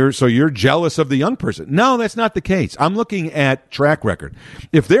and you're jealous of the young person. No, that's not the case. I'm looking at track record.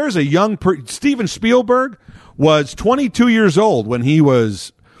 If there's a young Steven Spielberg was 22 years old when he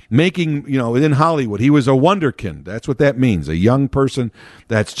was making, in Hollywood. He was a wonderkind. That's what that means. A young person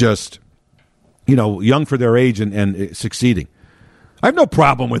that's just, young for their age and succeeding. I have no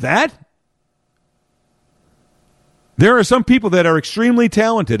problem with that. There are some people that are extremely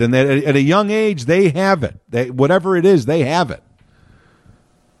talented and that at a young age, they have it. Whatever it is, they have it.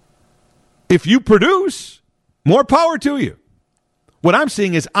 If you produce, more power to you. What I'm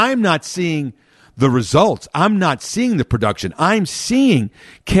seeing is I'm not seeing the results. I'm not seeing the production. I'm seeing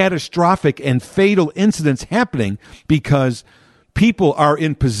catastrophic and fatal incidents happening because people are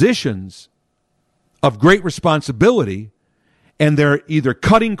in positions of great responsibility and they're either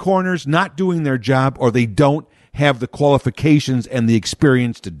cutting corners, not doing their job, or they don't have the qualifications and the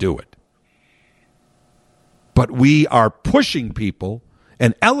experience to do it. But we are pushing people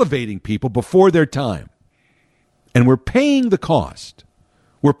and elevating people before their time. And we're paying the cost.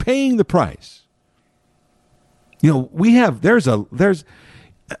 We're paying the price. There's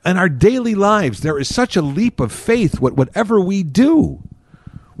in our daily lives, there is such a leap of faith, whatever we do.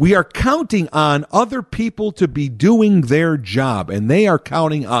 We are counting on other people to be doing their job, and they are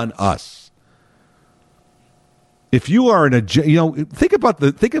counting on us. If you are think about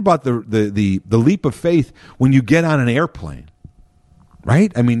the leap of faith when you get on an airplane,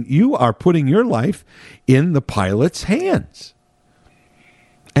 right? I mean, you are putting your life in the pilot's hands,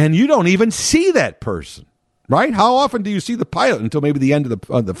 and you don't even see that person, right? How often do you see the pilot until maybe the end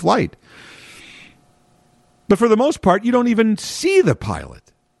of the flight? But for the most part, you don't even see the pilot.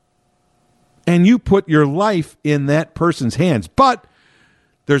 And you put your life in that person's hands. But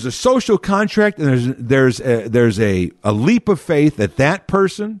there's a social contract and there's a leap of faith that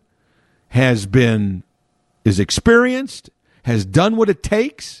person is experienced, has done what it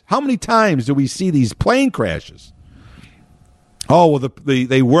takes. How many times do we see these plane crashes? Oh, well,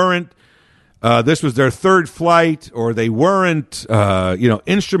 they weren't, this was their third flight, or they weren't,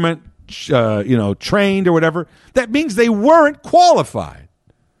 instrument, trained or whatever. That means they weren't qualified.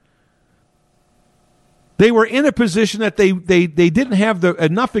 They were in a position that they didn't have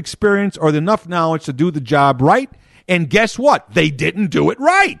enough experience or enough knowledge to do the job right. And guess what? They didn't do it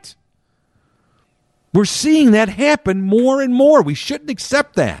right. We're seeing that happen more and more. We shouldn't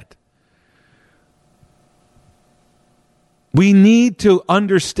accept that. We need to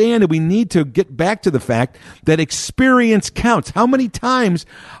understand and we need to get back to the fact that experience counts. How many times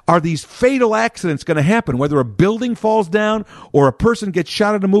are these fatal accidents going to happen, whether a building falls down or a person gets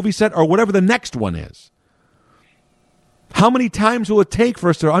shot at a movie set or whatever the next one is? How many times will it take for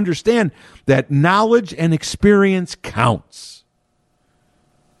us to understand that knowledge and experience counts?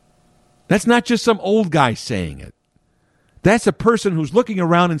 That's not just some old guy saying it. That's a person who's looking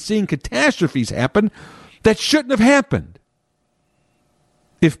around and seeing catastrophes happen that shouldn't have happened.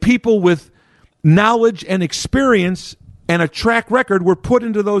 If people with knowledge and experience and a track record were put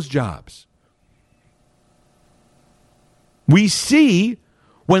into those jobs. We see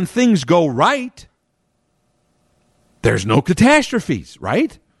when things go right, there's no catastrophes,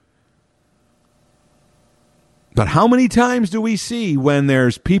 right? But how many times do we see when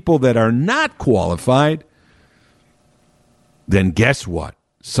there's people that are not qualified? Then guess what?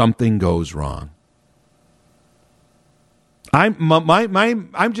 Something goes wrong.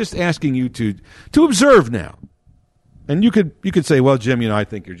 I'm just asking you to observe now. And you could say, well, Jim, I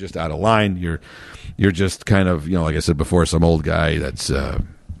think you're just out of line. You're just kind of, like I said before, some old guy that's,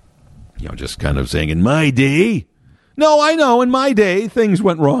 just kind of saying, in my day. No, I know, in my day, things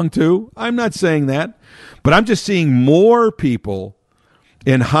went wrong too. I'm not saying that. But I'm just seeing more people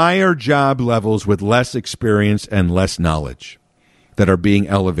in higher job levels with less experience and less knowledge that are being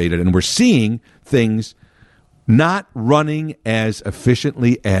elevated. And we're seeing things not running as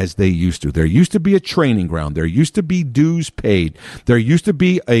efficiently as they used to. There used to be a training ground. There used to be dues paid. There used to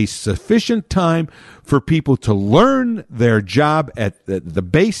be a sufficient time for people to learn their job at the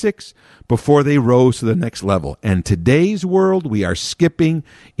basics before they rose to the next level. And today's world, we are skipping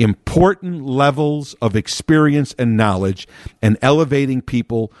important levels of experience and knowledge and elevating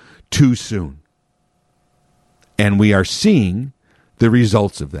people too soon. And we are seeing the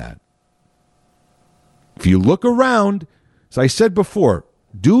results of that. If you look around, as I said before,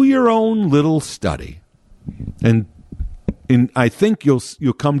 do your own little study, and I think you'll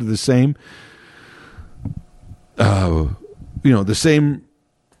come to the same, the same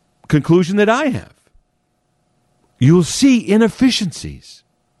conclusion that I have. You'll see inefficiencies.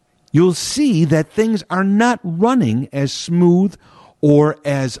 You'll see that things are not running as smooth or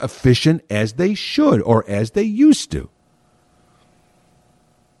as efficient as they should or as they used to.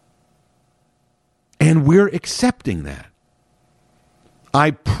 And we're accepting that.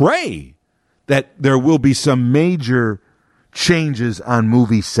 I pray that there will be some major changes on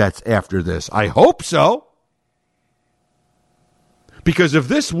movie sets after this. I hope so. Because if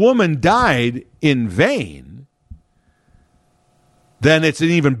this woman died in vain, then it's an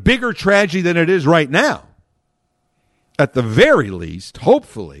even bigger tragedy than it is right now. At the very least,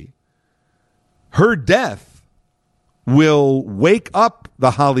 hopefully, her death will wake up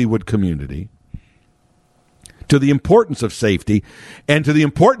the Hollywood community to the importance of safety and to the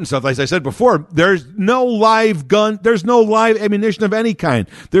importance of, as I said before, there's no live gun, there's no live ammunition of any kind.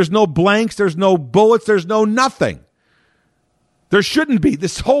 There's no blanks, there's no bullets, there's no nothing. There shouldn't be.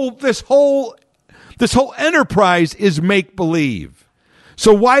 This whole enterprise is make-believe.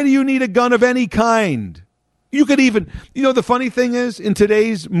 So why do you need a gun of any kind? You could even, the funny thing is, in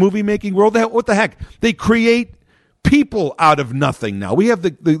today's movie-making world, what the heck? They create people out of nothing now. We have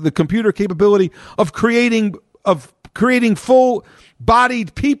the computer capability of creating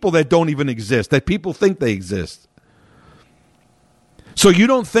full-bodied people that don't even exist, that people think they exist. So you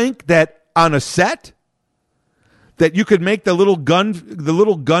don't think that on a set that you could make the little gun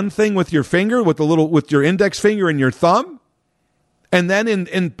thing with your finger, with your index finger and your thumb, and then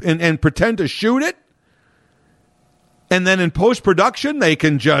and pretend to shoot it, and then in post-production they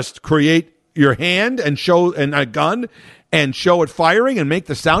can just create your hand and show and a gun and show it firing and make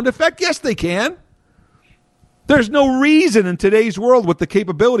the sound effect? Yes, they can. There's no reason in today's world with the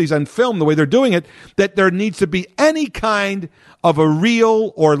capabilities on film, the way they're doing it, that there needs to be any kind of a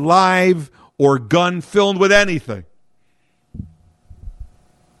reel or live or gun filmed with anything.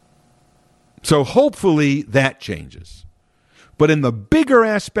 So hopefully that changes. But in the bigger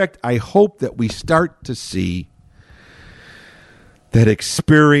aspect, I hope that we start to see that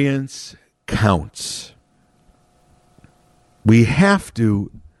experience counts. We have to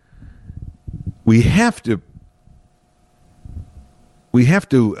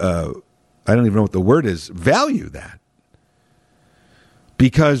I don't even know what the word is, value that.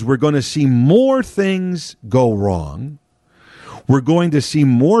 Because we're going to see more things go wrong. We're going to see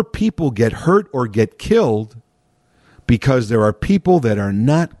more people get hurt or get killed because there are people that are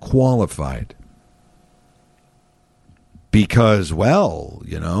not qualified. Because,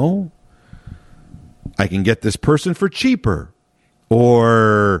 I can get this person for cheaper.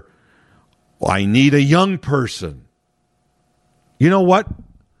 Or I need a young person. You know what?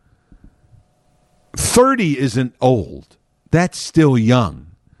 30 isn't old. That's still young.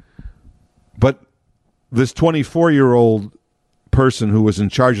 But this 24-year-old person who was in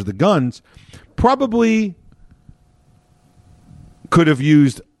charge of the guns probably could have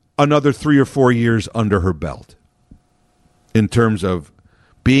used another 3 or 4 years under her belt in terms of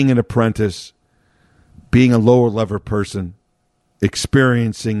being an apprentice, being a lower level person,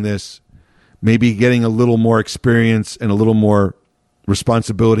 experiencing this, maybe getting a little more experience and a little more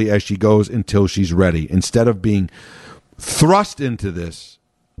responsibility as she goes until she's ready, instead of being thrust into this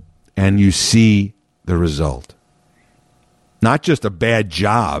and you see the result. Not just a bad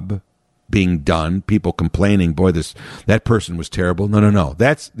job being done, people complaining, boy, that person was terrible. No.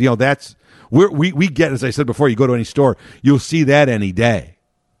 That's we get, as I said before, you go to any store, you'll see that any day.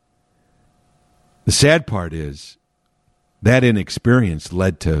 The sad part is that inexperience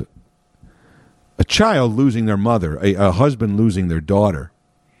led to a child losing their mother, a husband losing their daughter.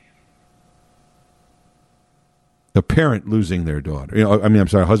 a parent losing their daughter.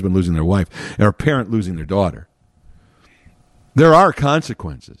 A husband losing their wife, and a parent losing their daughter. There are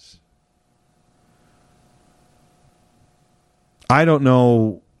consequences. I don't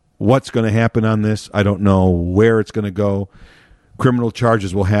know what's going to happen on this. I don't know where it's going to go. Criminal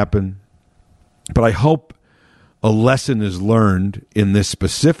charges will happen. But I hope a lesson is learned in this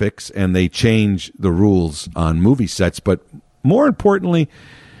specifics and they change the rules on movie sets. But more importantly,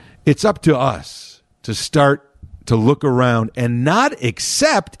 it's up to us to start to look around and not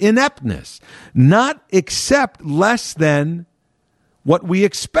accept ineptness, not accept less than what we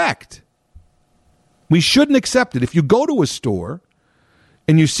expect. We shouldn't accept it. If you go to a store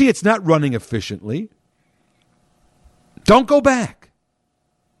and you see it's not running efficiently, don't go back.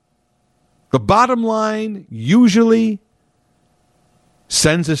 The bottom line usually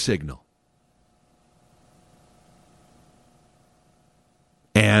sends a signal.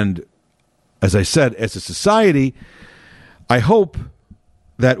 And as I said, as a society, I hope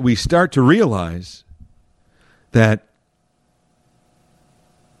that we start to realize that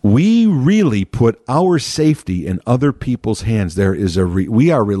we really put our safety in other people's hands.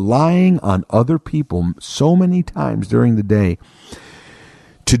 We are relying on other people so many times during the day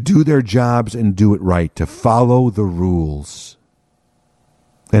to do their jobs and do it right, to follow the rules.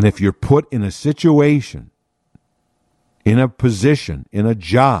 And if you're put in a situation, in a position, in a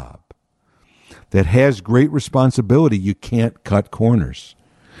job that has great responsibility, you can't cut corners.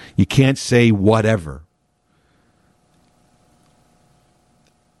 You can't say whatever.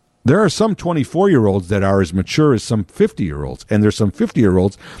 There are some 24-year-olds that are as mature as some 50-year-olds, and there's some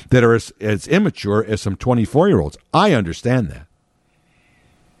 50-year-olds that are as immature as some 24-year-olds. I understand that.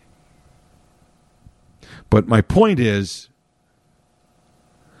 But my point is,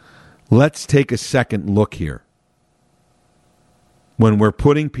 let's take a second look here. When we're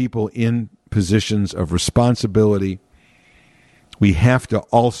putting people in positions of responsibility, we have to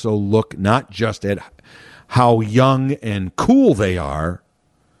also look not just at how young and cool they are,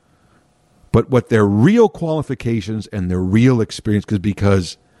 but what their real qualifications and their real experience,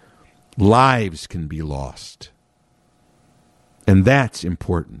 because lives can be lost. And that's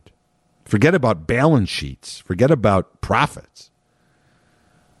important. Forget about balance sheets. Forget about profits.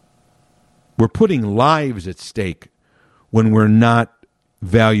 We're putting lives at stake when we're not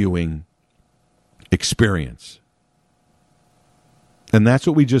valuing experience. And that's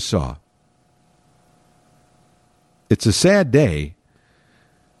what we just saw. It's a sad day.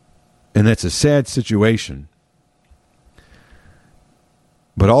 And that's a sad situation.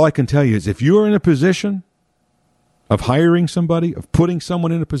 But all I can tell you is if you're in a position of hiring somebody, of putting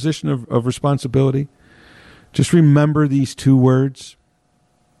someone in a position of responsibility, just remember these two words.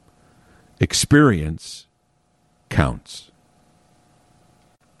 Experience counts.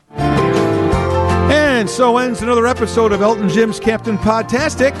 And so ends another episode of Elton Jim's Captain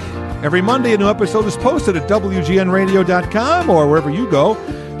Podtastic. Every Monday, a new episode is posted at WGNradio.com or wherever you go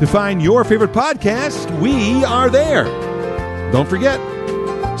to find your favorite podcast. We are there. Don't forget,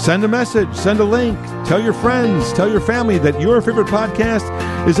 send a message, send a link, tell your friends, tell your family that your favorite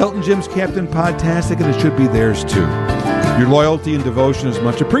podcast is Elton Jim's Captain Podtastic, and it should be theirs too. Your loyalty and devotion is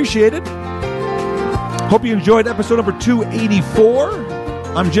much appreciated. Hope you enjoyed episode number 284.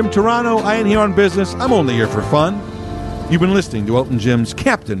 I'm Jim Turano. I ain't here on business. I'm only here for fun. You've been listening to Elton Jim's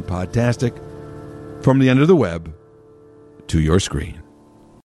Captain Podtastic, from the end of the web to your screen.